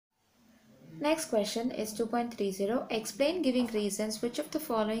Next question is 2.30. Explain giving reasons which of the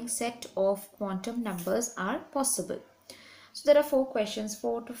following set of quantum numbers are possible. So there are 4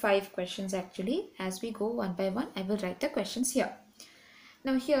 to 5 questions actually. As we go one by one, I will write the questions here.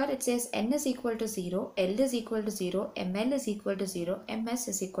 Now here it says n is equal to 0, L is equal to 0, ML is equal to 0, MS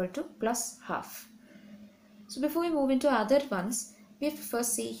is equal to plus half. So before we move into other ones, we have to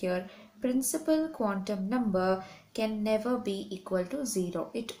first see here, principal quantum number can never be equal to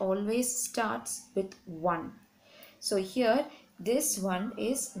 0. It always starts with 1. So here this one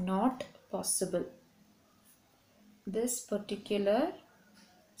is not possible. This particular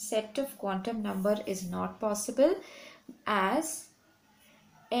set of quantum number is not possible as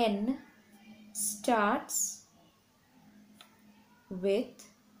n starts with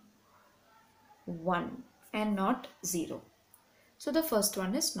 1 and not 0. So the first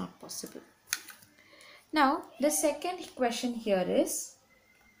one is not possible. Now the second question here is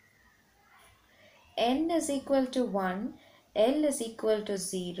n is equal to 1, L is equal to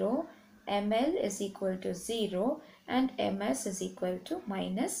 0, ML is equal to 0 and MS is equal to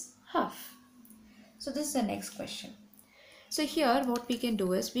minus half. So this is the next question. So here what we can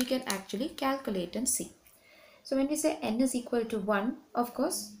do is we can actually calculate and see. So when we say n is equal to 1, of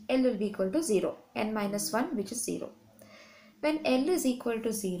course L will be equal to 0, n minus 1 which is 0. When L is equal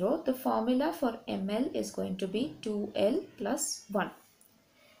to 0, the formula for ML is going to be 2L plus 1.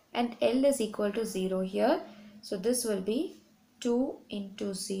 And L is equal to 0 here. So this will be 2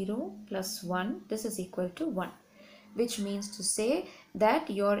 into 0 plus 1. This is equal to 1. Which means to say that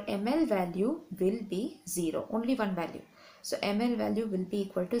your ML value will be 0. Only one value. So ML value will be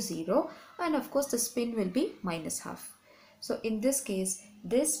equal to 0. And of course the spin will be minus half. So in this case,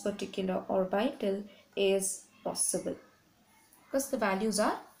 this particular orbital is possible, because the values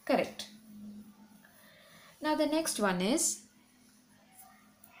are correct. Now the next one is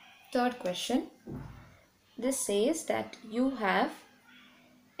third question. This says that you have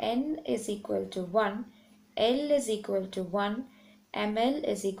n is equal to 1, L is equal to 1, ML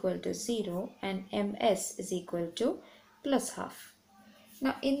is equal to 0 and MS is equal to plus half.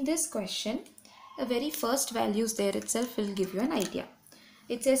 Now in this question, the very first values there itself will give you an idea.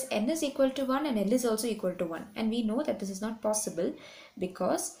 It says n is equal to 1 and L is also equal to 1, and we know that this is not possible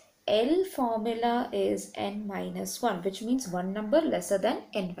because L formula is n minus 1, which means one number lesser than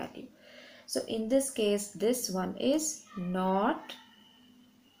n value. So in this case, this one is not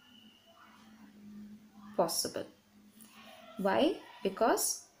possible. Why?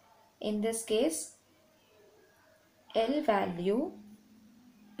 Because in this case, L value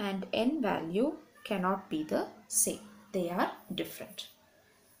and n value cannot be the same. They are different.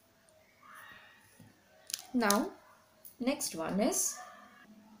 Now, next one is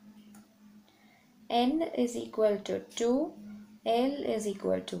n is equal to 2, L is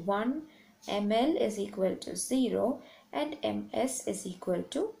equal to 1, ML is equal to 0 and MS is equal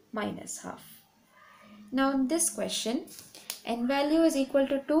to minus half. Now in this question, n value is equal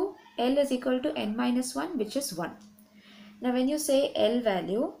to 2, L is equal to n minus 1, which is 1. Now when you say L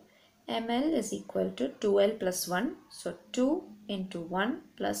value, ML is equal to 2L plus 1. So 2 into 1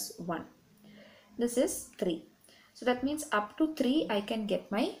 plus 1. This is 3. So that means up to 3 I can get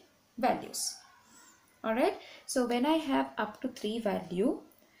my values. Alright. So when I have up to 3 value,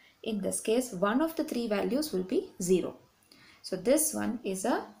 in this case one of the 3 values will be 0. So this one is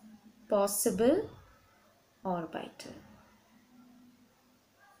a possible orbital.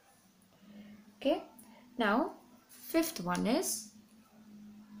 Okay. Now fifth one is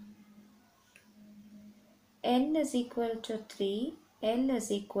n is equal to 3, L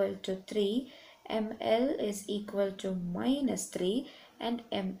is equal to 3, ML is equal to minus 3 and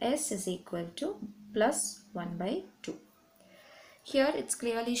MS is equal to plus 1 by 2. Here it's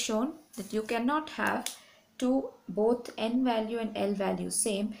clearly shown that you cannot have both n value and L value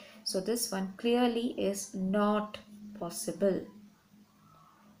same. So this one clearly is not possible.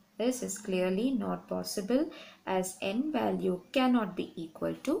 This is clearly not possible as n value cannot be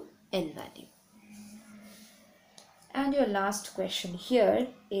equal to L value. And your last question here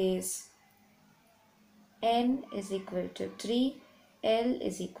is n is equal to 3, L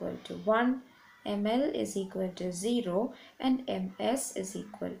is equal to 1, ML is equal to 0 and MS is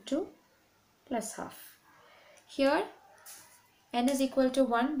equal to plus half. Here n is equal to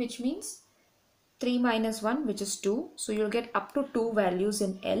 1, which means 3 minus 1, which is 2. So you'll get up to 2 values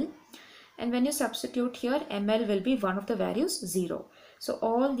in L. And when you substitute here, ML will be one of the values 0. So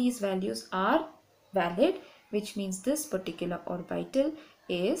all these values are valid, which means this particular orbital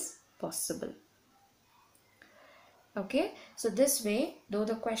is possible. Okay, so this way, though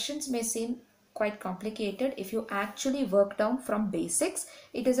the questions may seem quite complicated. If you actually work down from basics,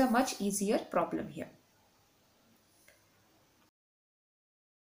 it is a much easier problem here.